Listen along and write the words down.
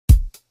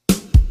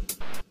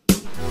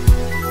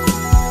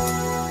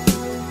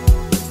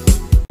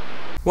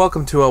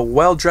Welcome to a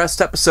well-dressed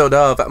episode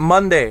of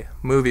Monday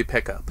Movie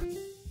Pickup.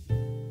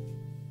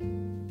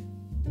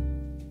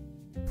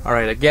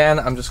 Alright, again,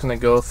 I'm just going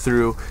to go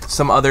through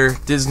some other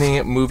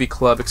Disney Movie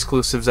Club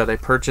exclusives that I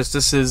purchased.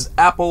 This is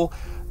Apple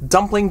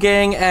Dumpling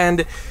Gang,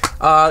 and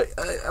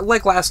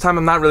like last time,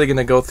 I'm not really going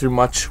to go through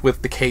much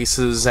with the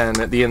cases and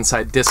the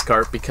inside disc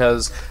art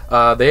because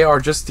they are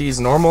just these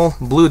normal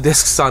blue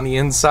discs on the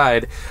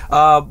inside.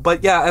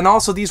 But yeah, and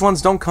also these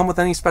ones don't come with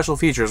any special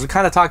features. We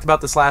kind of talked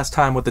about this last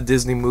time with the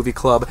Disney Movie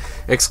Club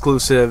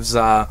exclusives.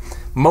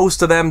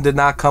 Most of them did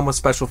not come with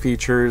special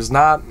features,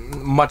 not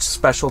much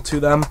special to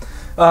them.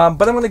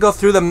 But I'm going to go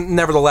through them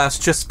nevertheless,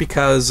 just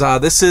because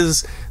this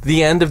is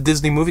the end of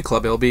Disney Movie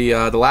Club. It'll be,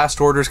 the last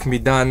orders can be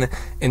done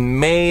in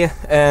May,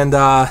 and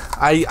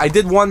I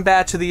did one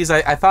batch of these.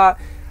 I thought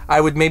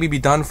I would maybe be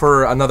done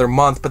for another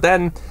month, but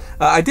then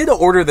I did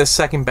order this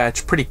second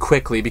batch pretty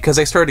quickly because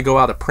they started to go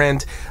out of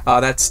print.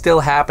 That's still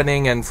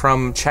happening, and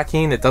from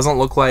checking, it doesn't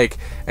look like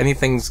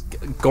anything's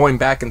going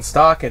back in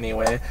stock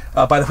anyway.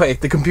 By the way,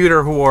 the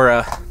computer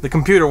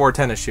wore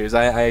tennis shoes.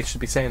 I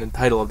should be saying the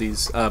title of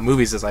these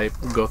movies as I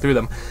go through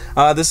them.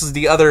 This is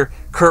the other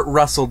Kurt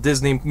Russell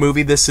Disney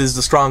movie. This is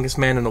The Strongest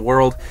Man in the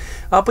World.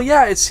 But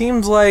yeah, it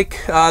seems like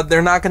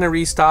they're not going to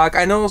restock.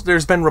 I know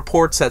there's been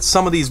reports that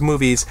some of these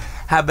movies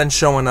have been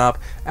showing up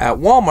at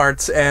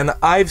Walmart's, and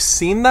I've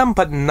seen them,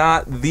 but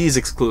not these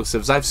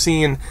exclusives. I've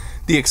seen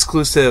the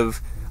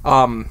exclusive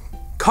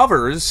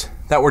covers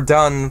that were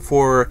done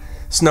for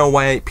Snow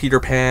White, Peter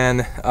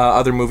Pan,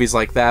 other movies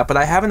like that, but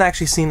I haven't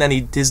actually seen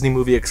any Disney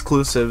movie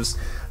exclusives,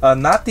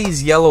 not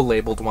these yellow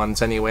labeled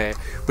ones anyway,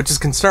 which is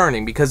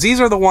concerning because these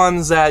are the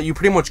ones that you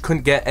pretty much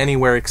couldn't get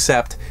anywhere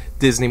except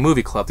Disney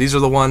Movie Club. These are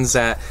the ones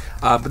that,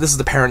 but this is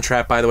The Parent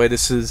Trap, by the way.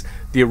 This is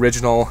the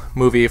original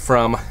movie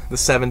from the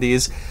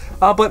 70s,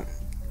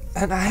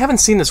 and I haven't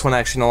seen this one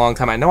actually in a long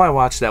time. I know I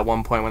watched it at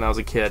one point when I was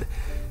a kid.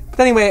 But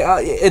anyway,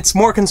 it's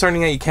more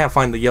concerning that you can't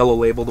find the yellow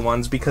labeled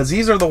ones because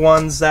these are the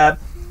ones that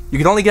you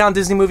can only get on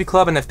Disney Movie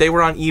Club, and if they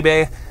were on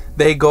eBay,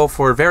 they go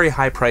for very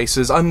high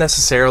prices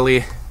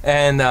unnecessarily.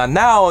 And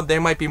now they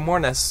might be more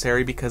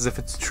necessary because if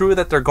it's true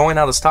that they're going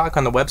out of stock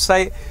on the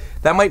website,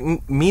 that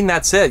might mean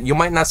that's it. You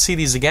might not see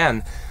these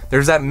again.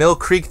 There's that Mill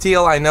Creek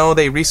deal. I know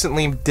they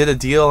recently did a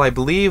deal, I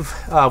believe,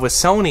 with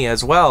Sony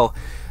as well,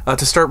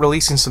 to start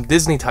releasing some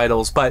Disney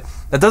titles, but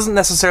that doesn't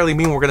necessarily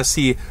mean we're going to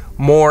see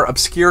more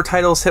obscure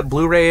titles hit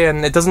Blu-ray,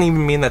 and it doesn't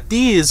even mean that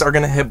these are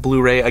going to hit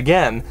Blu-ray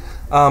again.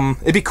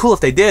 It'd be cool if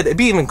they did. It'd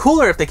be even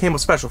cooler if they came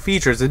with special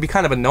features. It'd be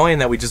kind of annoying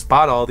that we just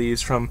bought all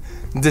these from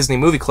Disney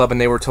Movie Club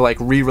and they were to like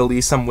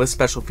re-release them with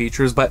special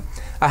features, but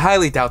I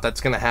highly doubt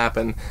that's going to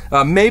happen.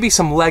 Maybe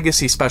some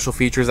legacy special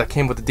features that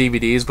came with the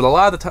DVDs, but a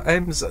lot of the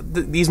times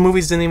these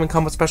movies didn't even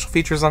come with special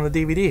features on the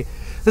DVD.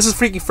 This is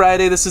Freaky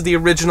Friday. This is the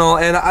original,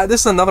 and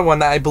this is another one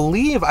that I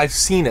believe I've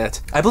seen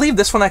it. I believe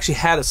this one actually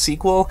had a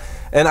sequel,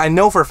 and I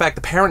know for a fact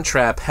The Parent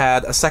Trap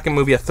had a second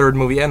movie, a third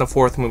movie, and a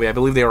fourth movie. I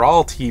believe they were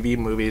all TV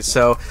movies,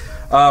 so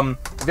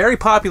very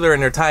popular in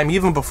their time,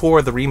 even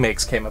before the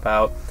remakes came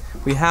about.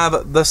 We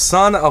have The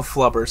Son of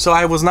Flubber. So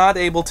I was not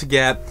able to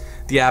get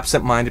The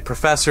Absent-Minded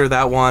Professor.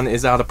 That one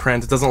is out of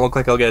print. It doesn't look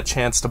like I'll get a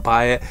chance to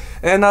buy it.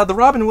 And the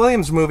Robin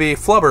Williams movie,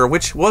 Flubber,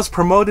 which was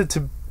promoted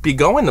to be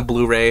going to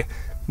Blu-ray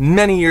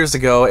many years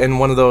ago in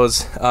one of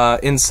those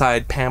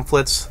inside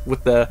pamphlets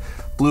with the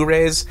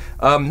Blu-rays,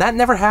 that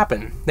never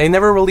happened. They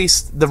never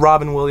released the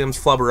Robin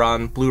Williams Flubber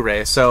on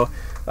Blu-ray. So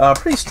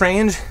pretty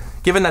strange,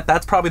 given that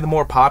that's probably the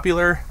more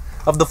popular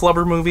of the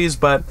Flubber movies,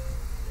 but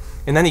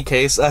in any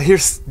case,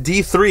 here's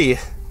D3,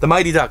 The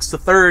Mighty Ducks, the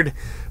third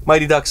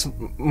Mighty Ducks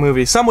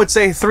movie. Some would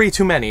say 3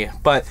 too many,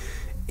 but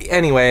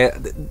anyway,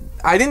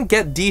 I didn't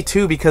get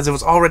D2 because it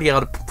was already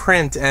out of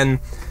print, and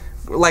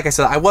like I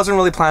said, I wasn't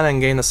really planning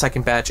on getting the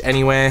second batch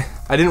anyway.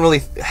 I didn't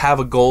really have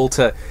a goal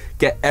to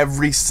get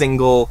every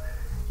single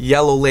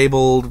yellow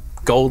labeled,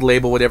 gold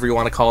label, whatever you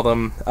want to call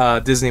them,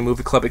 Disney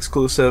Movie Club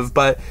exclusive,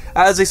 but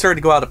as they started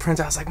to go out of print,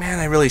 I was like, man,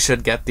 I really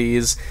should get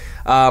these.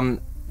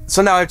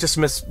 So now I've just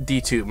missed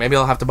D2. Maybe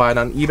I'll have to buy it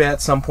on eBay at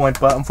some point,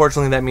 but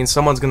unfortunately that means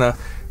someone's going to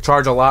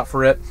charge a lot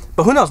for it.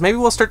 But who knows, maybe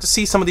we'll start to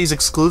see some of these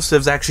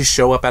exclusives actually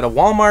show up at a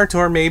Walmart,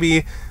 or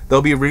maybe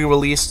they'll be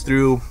re-released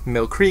through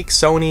Mill Creek,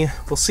 Sony,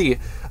 we'll see.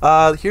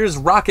 Here's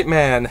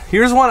Rocketman.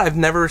 Here's one I've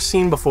never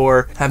seen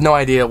before. I have no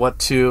idea what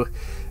to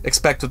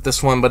expect with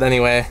this one, but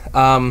anyway,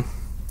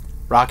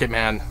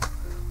 Rocketman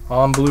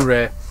on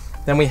Blu-ray.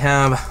 Then we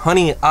have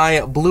Honey,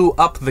 I Blew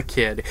Up the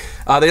Kid.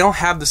 They don't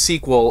have the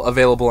sequel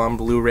available on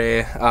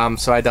Blu-ray,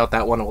 so I doubt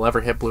that one will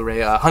ever hit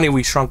Blu-ray. Honey,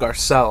 We Shrunk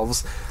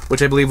Ourselves,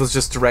 which I believe was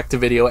just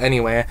direct-to-video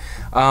anyway.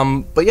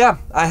 But yeah,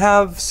 I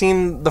have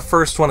seen the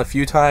first one a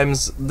few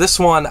times. This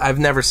one I've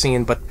never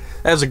seen, but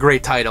that is a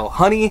great title.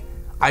 Honey,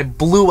 I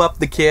Blew Up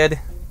the Kid.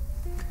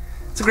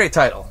 It's a great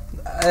title.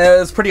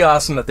 It's pretty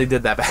awesome that they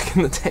did that back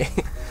in the day.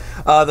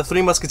 The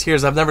Three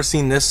Musketeers, I've never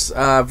seen this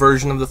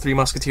version of the Three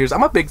Musketeers.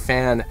 I'm a big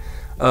fan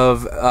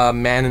of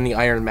Man in the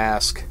Iron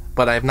Mask,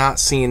 but I have not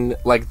seen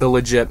like the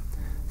legit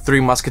Three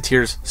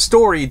Musketeers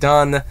story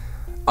done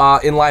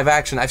in live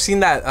action. I've seen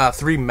that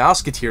Three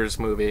Musketeers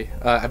movie.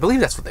 I believe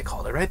that's what they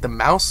called it, right? The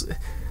Mouse...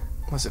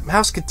 Was it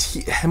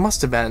Musketeer? It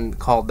must have been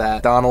called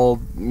that.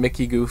 Donald,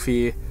 Mickey,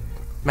 Goofy.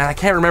 Man, I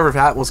can't remember if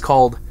that was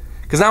called...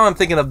 Because now I'm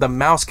thinking of the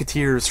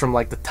Musketeers from,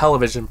 like, the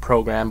television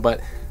program,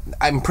 but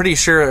I'm pretty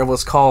sure it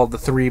was called the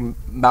Three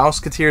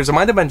Musketeers. It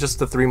might have been just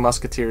the Three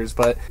Musketeers,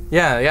 but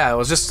yeah, it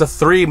was just the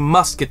Three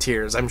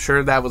Musketeers. I'm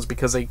sure that was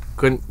because they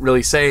couldn't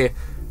really say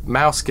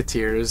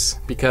Musketeers,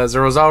 because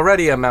there was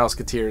already a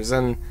Musketeers,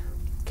 and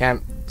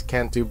can't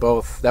do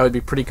both. That would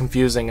be pretty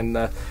confusing in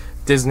the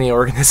Disney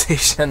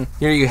organization.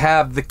 Here you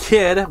have The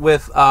Kid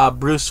with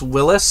Bruce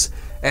Willis,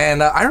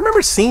 and I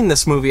remember seeing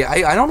this movie.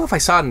 I don't know if I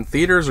saw it in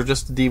theaters or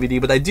just the DVD,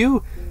 but I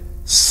do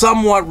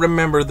somewhat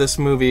remember this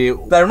movie.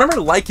 I remember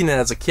liking it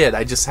as a kid.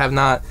 I just I've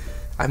not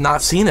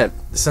seen it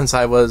since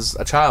I was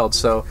a child,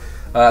 so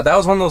that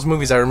was one of those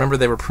movies I remember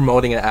they were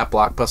promoting it at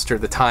Blockbuster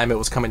the time it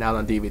was coming out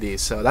on DVD,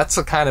 so that's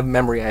the kind of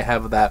memory I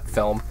have of that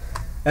film.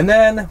 And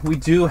then we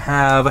do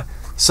have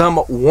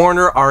some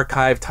Warner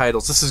Archive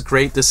titles. This is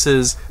great. This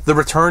is the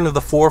return of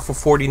the 4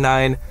 for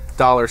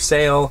 $49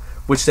 sale,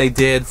 which they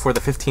did for the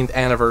 15th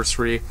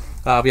anniversary.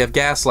 We have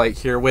Gaslight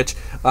here, which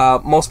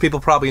most people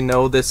probably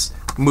know this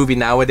movie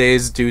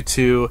nowadays due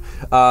to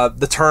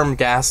the term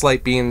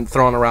gaslight being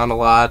thrown around a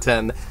lot,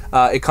 and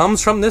it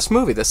comes from this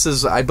movie. This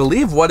is, I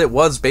believe, what it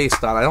was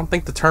based on. I don't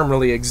think the term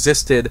really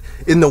existed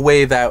in the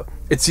way that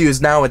it's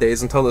used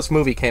nowadays until this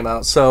movie came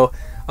out. So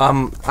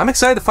I'm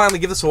excited to finally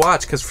give this a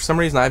watch, because for some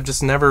reason I've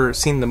just never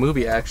seen the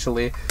movie,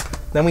 actually.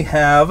 Then we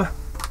have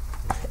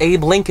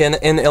Abe Lincoln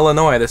in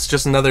Illinois. This is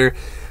just another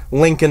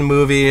Lincoln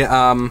movie.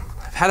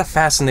 I've had a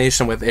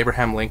fascination with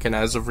Abraham Lincoln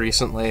as of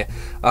recently.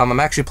 I'm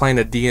actually playing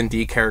a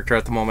D&D character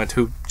at the moment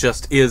who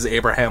just is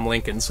Abraham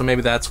Lincoln, so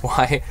maybe that's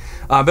why.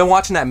 I've been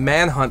watching that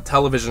Manhunt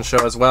television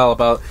show as well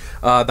about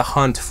the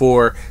hunt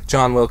for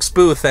John Wilkes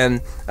Booth,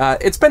 and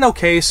it's been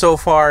okay so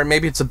far.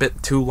 Maybe it's a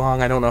bit too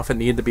long. I don't know if it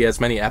needed to be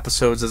as many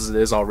episodes as it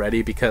is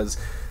already, because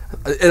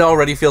it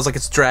already feels like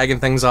it's dragging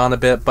things on a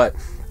bit, but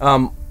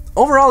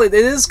overall it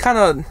is kind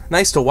of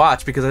nice to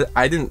watch, because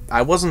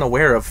I wasn't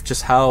aware of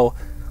just how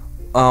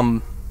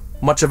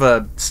much of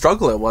a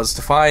struggle it was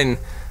to find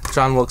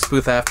John Wilkes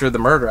Booth after the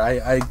murder.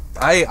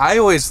 I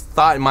always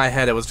thought in my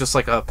head it was just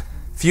like a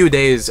few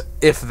days,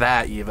 if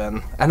that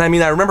even. And I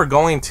mean, I remember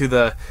going to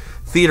the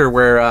theater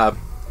where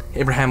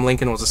Abraham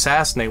Lincoln was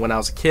assassinated when I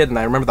was a kid, and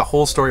I remember the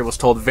whole story was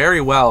told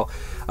very well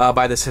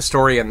by this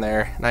historian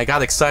there, and I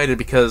got excited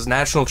because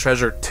National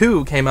Treasure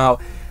 2 came out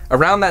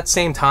around that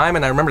same time,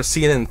 and I remember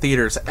seeing it in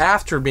theaters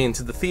after being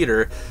to the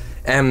theater,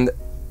 and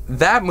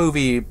that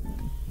movie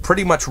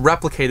pretty much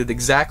replicated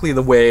exactly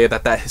the way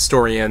that that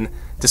historian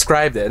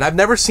described it. And I've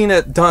never seen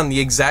it done the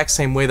exact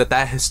same way that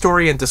that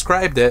historian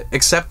described it,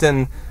 except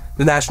in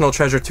the National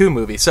Treasure 2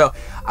 movie. So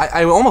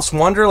I almost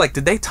wonder, like,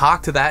 did they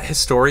talk to that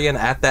historian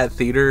at that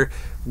theater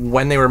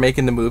when they were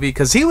making the movie?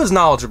 Because he was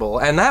knowledgeable,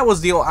 and that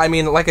was the... I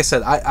mean, like I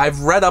said,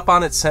 I've read up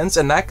on it since,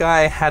 and that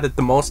guy had it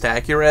the most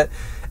accurate,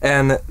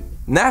 and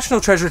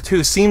National Treasure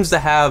 2 seems to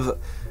have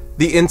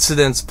the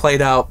incidents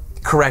played out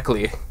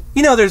correctly.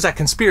 You know, there's that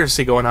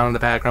conspiracy going on in the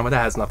background, but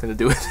that has nothing to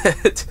do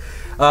with it.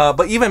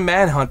 But even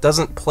Manhunt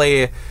doesn't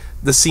play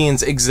the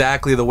scenes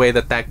exactly the way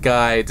that that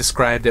guy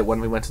described it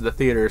when we went to the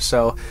theater.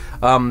 So,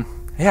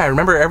 yeah, I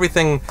remember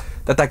everything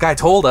that that guy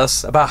told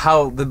us about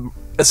how the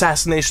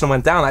assassination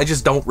went down. I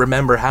just don't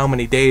remember how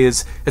many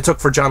days it took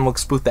for John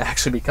Wilkes Booth to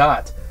actually be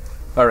caught.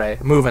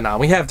 Alright, moving on.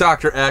 We have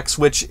Dr. X,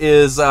 which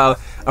is a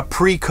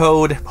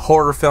pre-code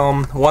horror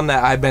film, one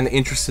that I've been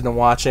interested in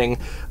watching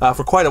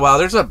for quite a while.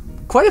 There's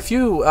quite a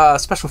few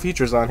special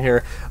features on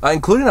here,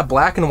 including a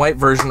black and white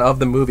version of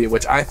the movie,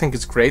 which I think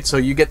is great. So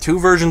you get 2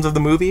 versions of the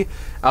movie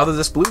out of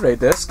this Blu-ray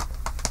disc.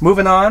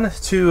 Moving on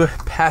to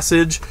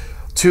Passage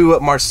to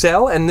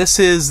Marseille, and this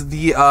is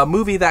the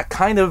movie that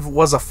kind of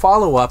was a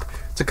follow-up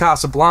to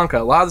Casablanca.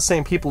 A lot of the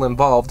same people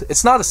involved.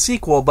 It's not a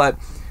sequel, but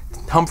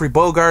Humphrey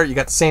Bogart, you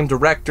got the same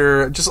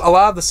director, just a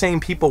lot of the same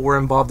people were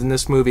involved in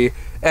this movie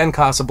and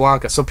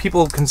Casablanca, so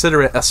people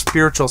consider it a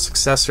spiritual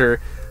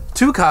successor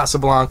to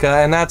Casablanca,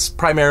 and that's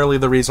primarily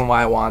the reason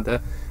why I wanted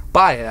to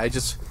buy it. I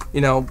just, you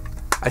know,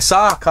 I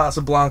saw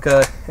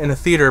Casablanca in a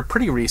theater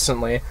pretty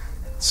recently,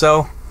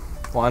 so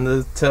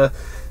wanted to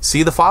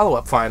see the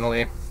follow-up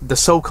finally. The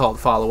so-called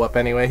follow-up,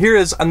 anyway. Here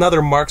is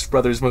another Marx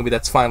Brothers movie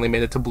that's finally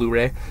made it to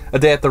Blu-ray, A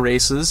Day at the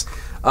Races.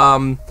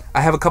 I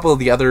have a couple of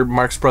the other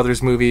Marx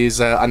Brothers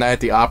movies. A Night at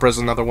the Opera is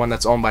another one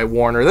that's owned by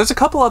Warner. There's a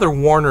couple other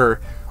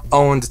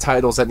Warner-owned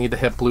titles that need to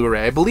hit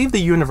Blu-ray. I believe the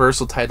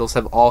Universal titles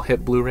have all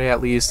hit Blu-ray,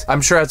 at least.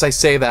 I'm sure as I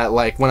say that,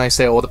 like, when I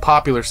say, oh, the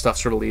popular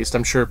stuff's released,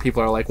 I'm sure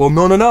people are like, well,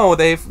 no,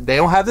 they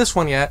don't have this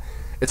one yet.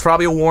 It's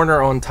probably a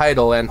Warner-owned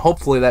title, and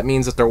hopefully that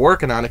means that they're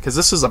working on it, because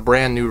this is a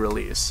brand new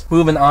release.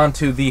 Moving on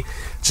to the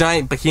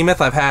giant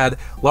behemoth, I've had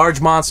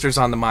large monsters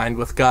on the mind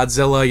with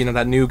Godzilla, you know,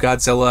 that new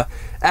Godzilla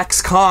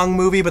X-Kong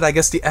movie, but I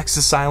guess the X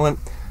is silent.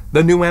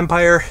 The New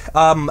Empire.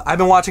 I've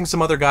been watching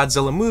some other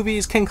Godzilla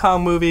movies, King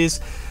Kong movies,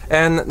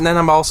 and then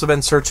I've also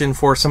been searching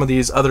for some of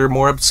these other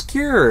more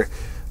obscure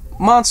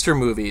monster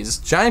movies.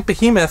 Giant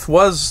Behemoth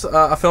was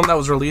a film that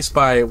was released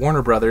by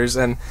Warner Brothers,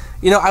 and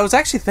you know, I was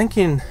actually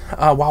thinking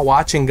while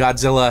watching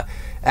Godzilla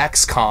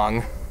X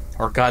Kong,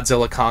 or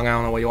Godzilla Kong, I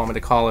don't know what you want me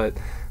to call it,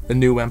 the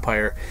new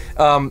Empire.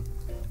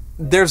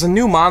 There's a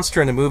new monster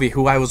in the movie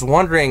who I was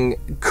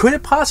wondering, could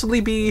it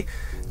possibly be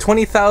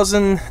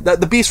 20,000,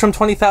 the beast from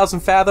 20,000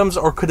 Fathoms,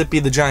 or could it be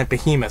the Giant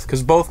Behemoth?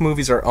 Because both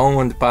movies are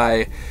owned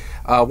by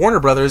Warner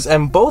Brothers,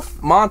 and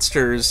both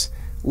monsters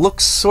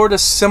look sort of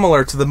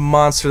similar to the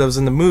monster that was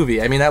in the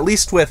movie. I mean, at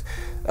least with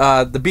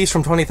the beast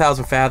from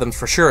 20,000 Fathoms,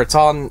 for sure, it's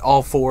on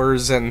all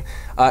fours, and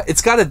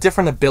it's got a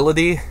different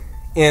ability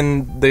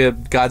in the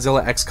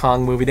Godzilla X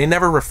Kong movie. They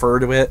never refer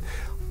to it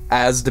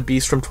as the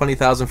beast from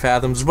 20,000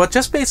 Fathoms, but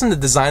just based on the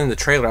design in the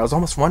trailer, I was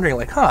almost wondering,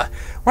 like, I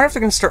wonder if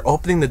they're going to start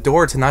opening the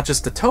door to not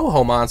just the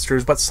Toho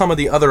monsters, but some of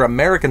the other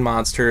American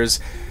monsters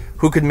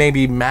who could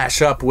maybe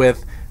mash up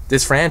with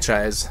this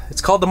franchise.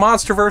 It's called the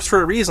Monsterverse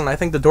for a reason. I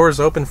think the door is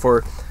open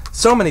for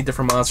so many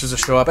different monsters to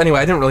show up. Anyway,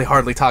 I didn't really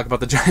hardly talk about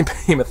the Giant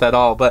Behemoth at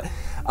all, but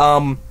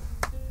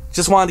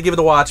just wanted to give it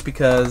a watch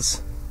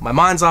because my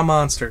mind's on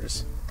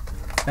monsters.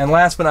 And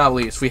last but not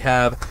least, we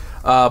have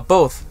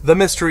both The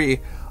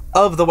Mystery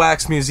of the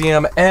Wax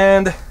Museum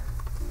and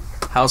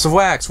House of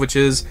Wax, which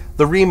is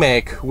the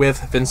remake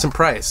with Vincent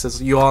Price.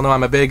 As you all know,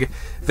 I'm a big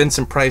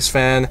Vincent Price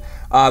fan.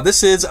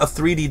 This is a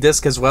 3D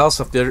disc as well,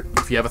 so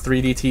if you have a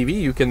 3D TV,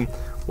 you can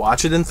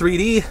watch it in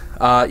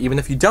 3D. Even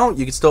if you don't,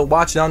 you can still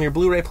watch it on your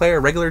Blu-ray player,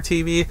 regular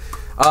TV.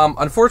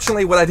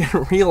 Unfortunately, what I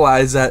didn't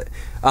realize that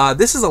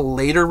this is a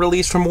later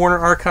release from Warner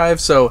Archive,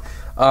 so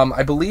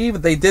I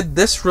believe they did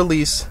this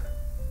release.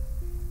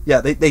 Yeah,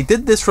 they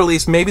did this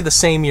release maybe the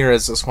same year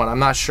as this one. I'm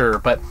not sure,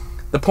 but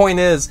the point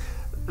is,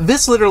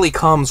 this literally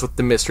comes with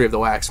the Mystery of the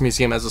Wax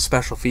Museum as a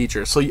special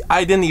feature, so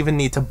I didn't even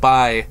need to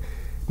buy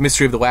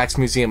Mystery of the Wax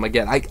Museum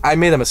again. I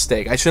made a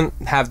mistake. I shouldn't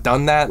have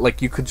done that.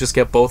 Like, you could just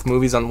get both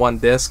movies on one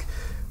disc.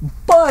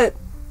 But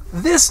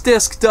this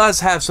disc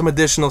does have some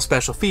additional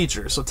special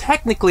features, so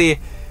technically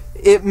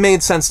it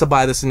made sense to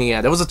buy this in the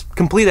end. It was a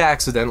complete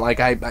accident.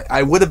 Like,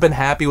 I would have been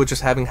happy with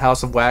just having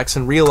House of Wax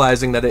and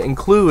realizing that it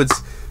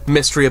includes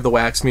Mystery of the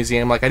Wax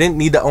Museum. Like, I didn't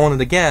need to own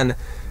it again.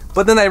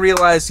 But then I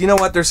realized, you know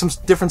what, there's some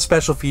different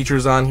special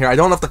features on here. I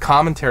don't know if the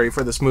commentary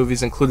for this movie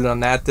is included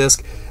on that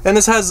disc. And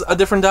this has a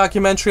different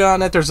documentary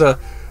on it. There's a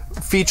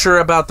feature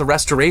about the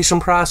restoration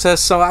process,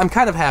 so I'm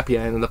kind of happy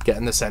I ended up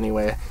getting this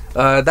anyway.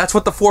 That's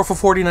what the 4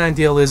 for $49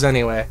 deal is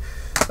anyway.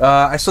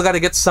 I still got to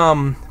get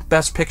some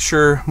Best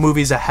Picture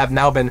movies that have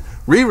now been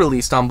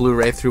re-released on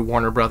Blu-ray through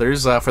Warner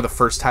Brothers for the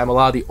first time. A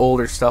lot of the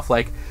older stuff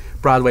like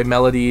Broadway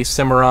Melody,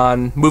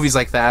 Cimarron, movies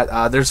like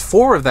that. There's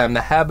 4 of them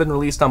that have been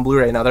released on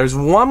Blu-ray. Now, there's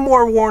one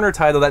more Warner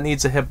title that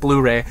needs to hit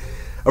Blu-ray,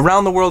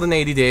 Around the World in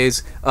 80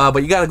 Days,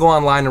 but you got to go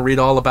online and read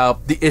all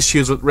about the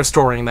issues with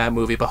restoring that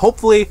movie. But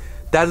hopefully,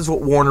 that is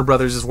what Warner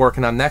Brothers is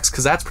working on next,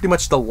 because that's pretty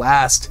much the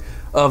last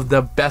of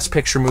the Best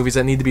Picture movies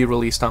that need to be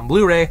released on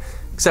Blu-ray,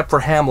 except for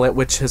Hamlet,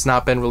 which has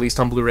not been released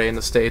on Blu-ray in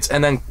the States,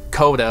 and then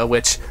Coda,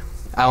 which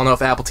I don't know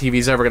if Apple TV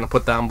is ever going to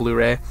put that on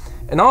Blu-ray.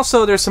 And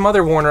also, there's some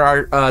other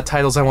Warner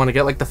titles I want to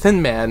get, like The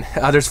Thin Man.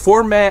 There's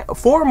 4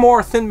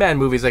 more Thin Man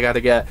movies I got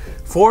to get.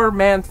 I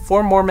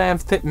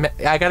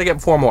got to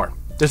get 4 more.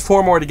 There's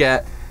 4 more to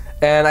get,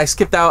 and I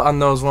skipped out on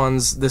those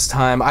ones this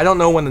time. I don't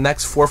know when the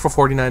next 4 for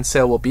 $49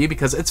 sale will be,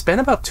 because it's been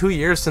about 2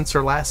 years since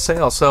their last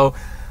sale, so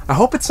I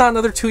hope it's not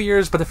another 2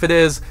 years, but if it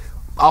is,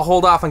 I'll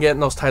hold off on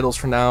getting those titles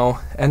for now,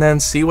 and then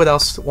see what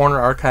else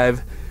Warner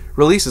Archive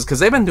releases, because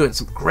they've been doing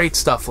some great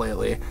stuff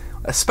lately.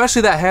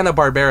 Especially that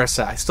Hanna-Barbera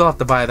set. I still have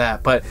to buy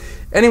that. But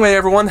anyway,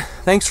 everyone,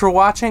 thanks for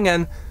watching,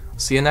 and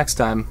see you next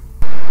time.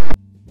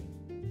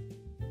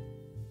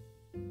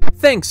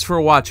 Thanks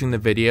for watching the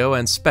video,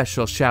 and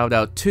special shout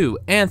out to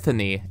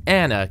Anthony,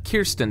 Anna,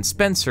 Kirsten,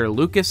 Spencer,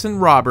 Lucas,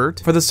 and Robert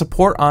for the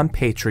support on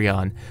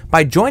Patreon.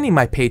 By joining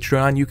my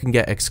Patreon, you can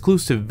get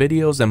exclusive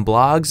videos and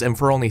blogs, and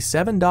for only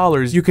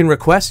 $7, you can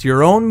request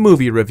your own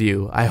movie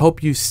review. I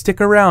hope you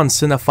stick around,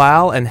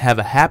 Cinephile, and have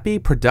a happy,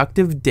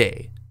 productive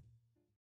day.